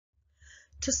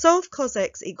To solve cos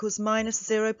x equals minus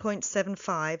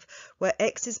 0.75, where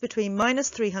x is between minus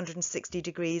 360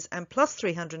 degrees and plus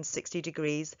 360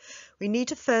 degrees, we need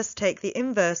to first take the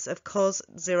inverse of cos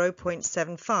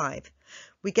 0.75.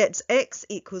 We get x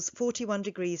equals 41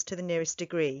 degrees to the nearest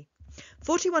degree.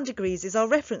 41 degrees is our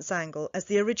reference angle, as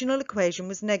the original equation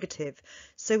was negative,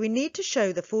 so we need to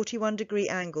show the 41 degree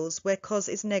angles where cos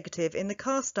is negative in the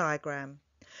cast diagram.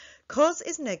 Cos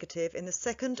is negative in the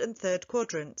second and third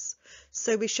quadrants,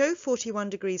 so we show 41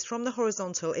 degrees from the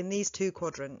horizontal in these two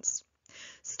quadrants.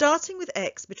 Starting with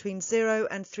x between 0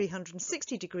 and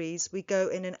 360 degrees, we go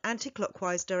in an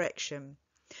anti-clockwise direction.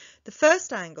 The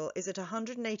first angle is at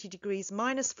 180 degrees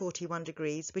minus 41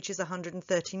 degrees, which is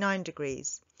 139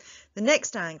 degrees. The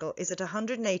next angle is at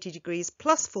 180 degrees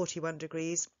plus 41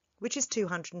 degrees, which is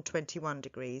 221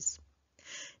 degrees.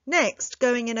 Next,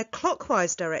 going in a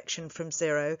clockwise direction from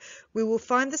 0, we will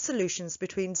find the solutions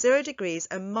between 0 degrees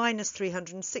and minus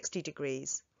 360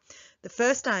 degrees. The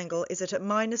first angle is at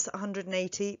minus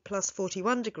 180 plus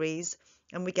 41 degrees,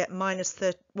 and we get minus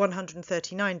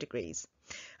 139 degrees.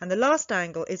 And the last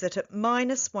angle is at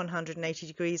minus 180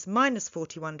 degrees minus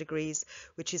 41 degrees,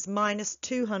 which is minus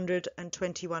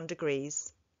 221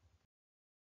 degrees.